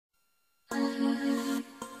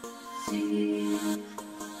see you.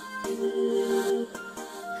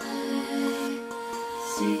 I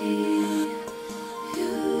see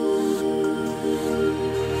you.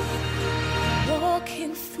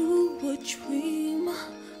 Walking through a dream,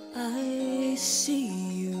 I see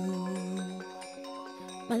you.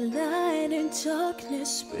 My light in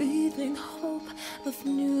darkness, breathing hope of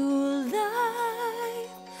new life.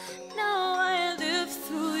 Now I live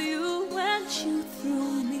through you and you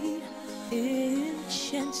through me,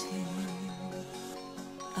 enchanting.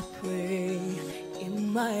 I pray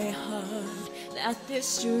in my heart that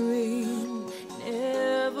this dream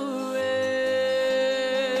never ends.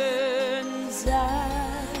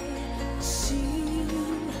 I see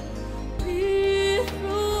me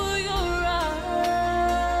through your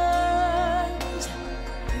eyes,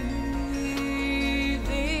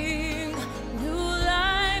 breathing new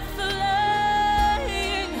life,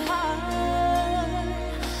 flying high.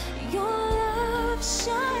 Your love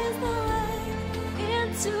shines the way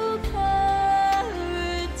into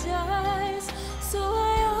paradise. So I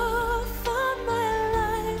offer my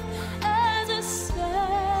life as a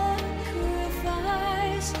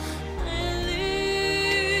sacrifice. I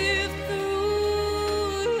live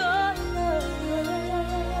through your love.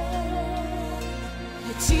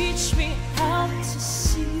 You teach me how to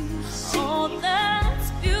see all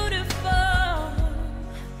that's beautiful.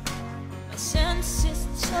 My senses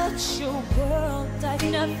touch your world I've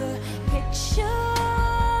never pictured.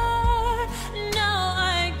 Now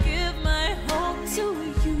I give my home to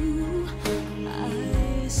you.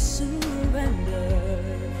 I surrender.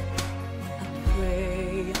 I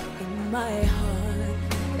pray in my heart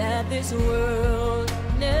that this world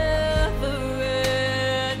never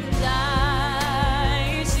ends.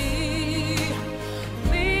 I see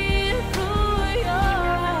me through your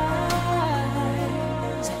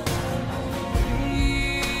eyes,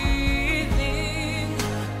 breathing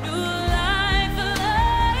new life,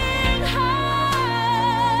 flying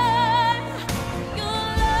high. Your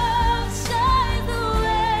love shines the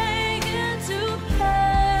way into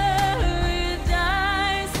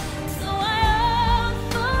paradise. So I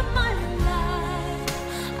offer my life,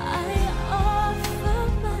 I offer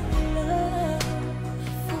my love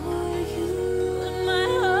for you. And my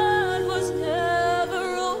heart was never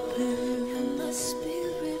open, and my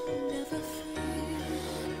spirit never free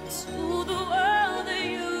to the world that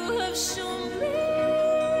you have shown me.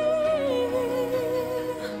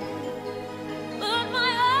 But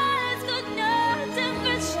my eyes could not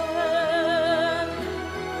envision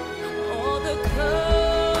all the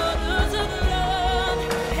colors of love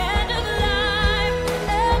and of life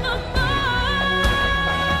evermore,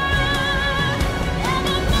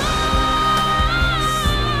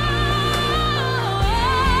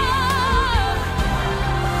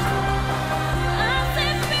 I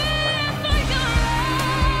see fear for your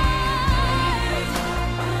eyes,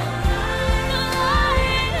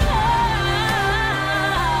 flying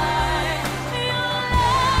high. Your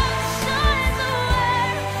love shines away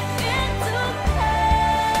into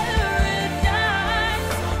paradise.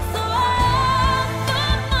 So I offer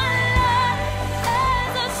my life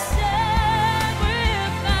as a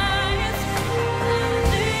sacrifice. I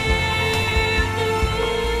live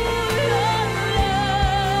through your love.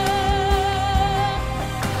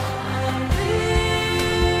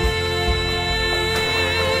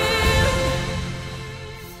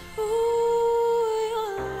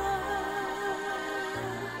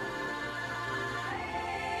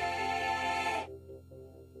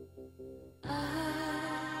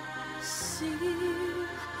 I see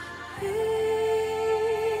you.